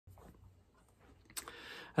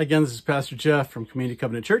Again, this is Pastor Jeff from Community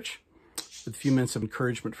Covenant Church with a few minutes of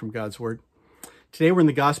encouragement from God's Word. Today we're in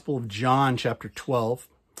the Gospel of John, chapter 12,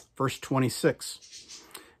 verse 26.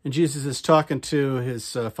 And Jesus is talking to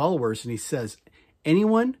his followers, and he says,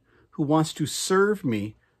 "Anyone who wants to serve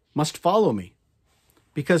me must follow me,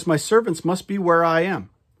 because my servants must be where I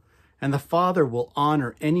am, and the Father will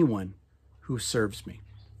honor anyone who serves me."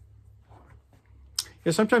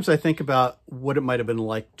 Sometimes I think about what it might have been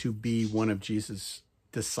like to be one of Jesus'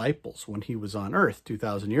 disciples when he was on earth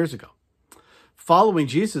 2,000 years ago. Following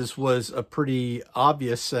Jesus was a pretty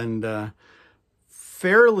obvious and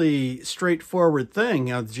fairly straightforward thing.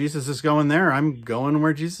 Jesus is going there. I'm going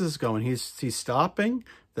where Jesus is going. He's stopping.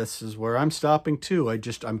 This is where I'm stopping too.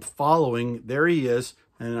 I'm following. There he is,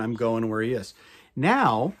 and I'm going where he is.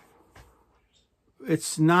 Now,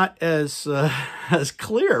 it's not as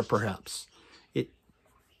clear, perhaps.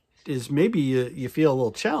 Is maybe you feel a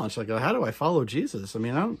little challenged, like, how do I follow Jesus? I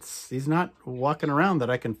mean, he's not walking around that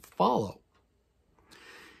I can follow.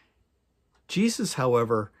 Jesus,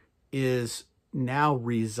 however, is now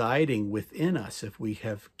residing within us if we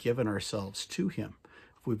have given ourselves to him,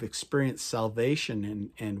 if we've experienced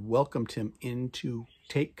salvation and welcomed him in to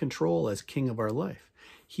take control as King of our life.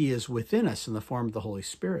 He is within us in the form of the Holy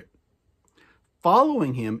Spirit.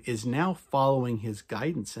 Following him is now following his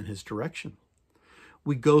guidance and his direction.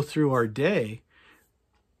 We go through our day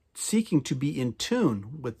seeking to be in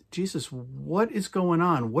tune with Jesus. What is going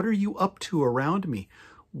on? What are you up to around me?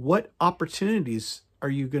 What opportunities are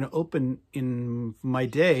you going to open in my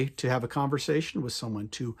day to have a conversation with someone,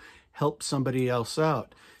 to help somebody else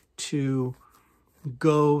out, to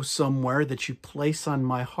go somewhere that you place on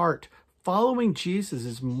my heart? Following Jesus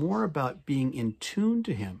is more about being in tune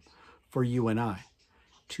to him for you and I,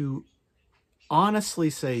 to honestly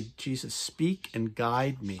say, Jesus, speak and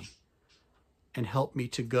guide me and help me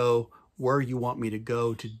to go where you want me to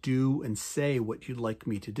go, to do and say what you'd like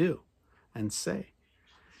me to do and say.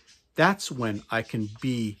 That's when I can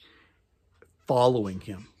be following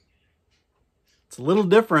him. It's a little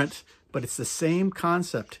different, but it's the same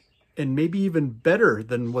concept, and maybe even better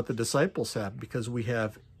than what the disciples have, because we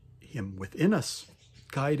have him within us,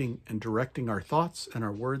 guiding and directing our thoughts and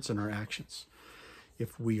our words and our actions,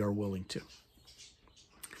 if we are willing to.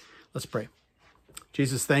 Let's pray.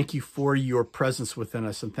 Jesus, thank you for your presence within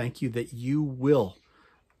us, and thank you that you will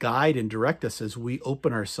guide and direct us as we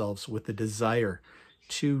open ourselves with the desire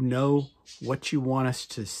to know what you want us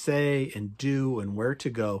to say and do and where to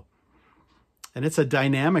go. And it's a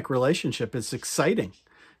dynamic relationship. It's exciting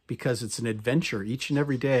because it's an adventure each and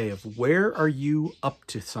every day of where are you up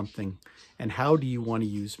to something and how do you want to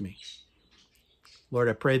use me? Lord,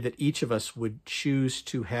 I pray that each of us would choose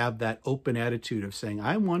to have that open attitude of saying,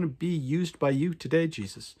 I want to be used by you today,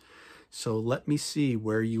 Jesus. So let me see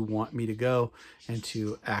where you want me to go and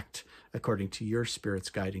to act according to your Spirit's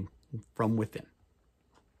guiding from within.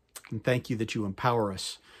 And thank you that you empower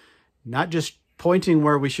us, not just pointing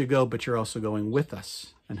where we should go, but you're also going with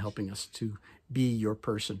us and helping us to be your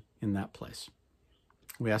person in that place.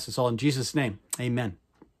 We ask this all in Jesus' name. Amen.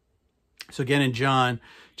 So again, in John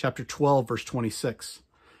chapter 12, verse 26,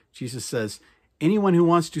 Jesus says, anyone who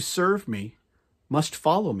wants to serve me must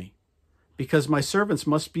follow me, because my servants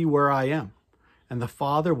must be where I am, and the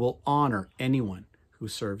Father will honor anyone who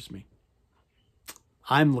serves me.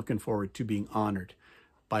 I'm looking forward to being honored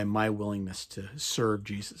by my willingness to serve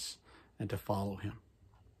Jesus and to follow him.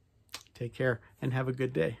 Take care and have a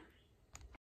good day.